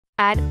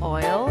Add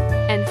oil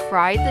and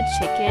fry the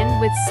chicken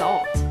with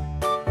salt.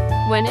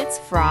 When it's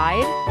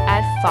fried,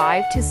 add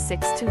 5 to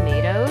 6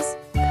 tomatoes,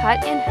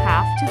 cut in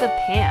half to the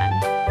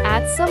pan.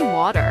 Add some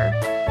water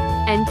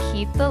and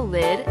keep the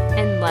lid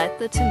and let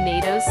the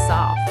tomatoes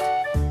soft.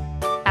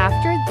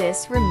 After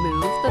this,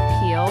 remove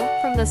the peel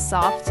from the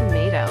soft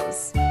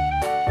tomatoes.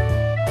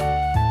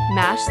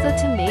 Mash the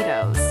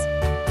tomatoes.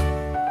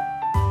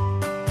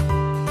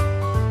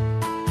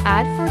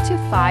 Add 4 to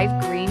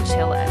 5 green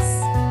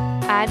chilies.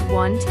 Add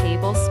 1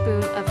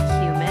 tablespoon of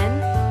cumin,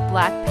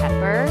 black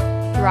pepper,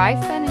 dry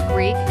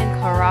fenugreek and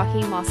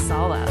Karahi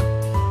masala,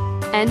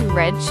 and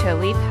red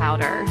chili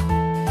powder.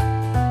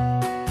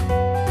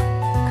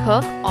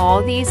 Cook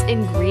all these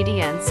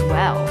ingredients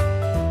well.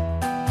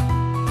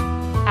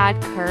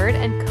 Add curd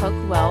and cook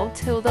well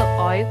till the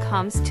oil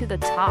comes to the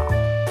top.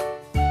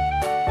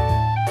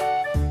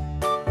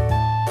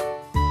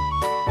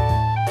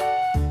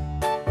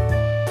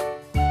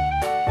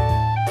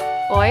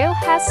 Oil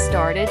has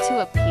started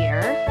to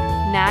appear.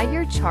 Now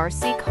your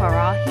Charsi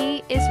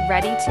Karahi is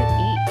ready to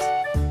eat.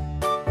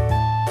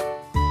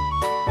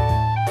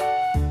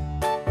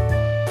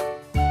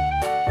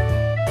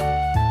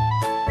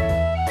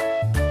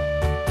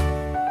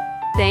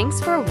 Thanks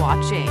for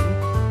watching.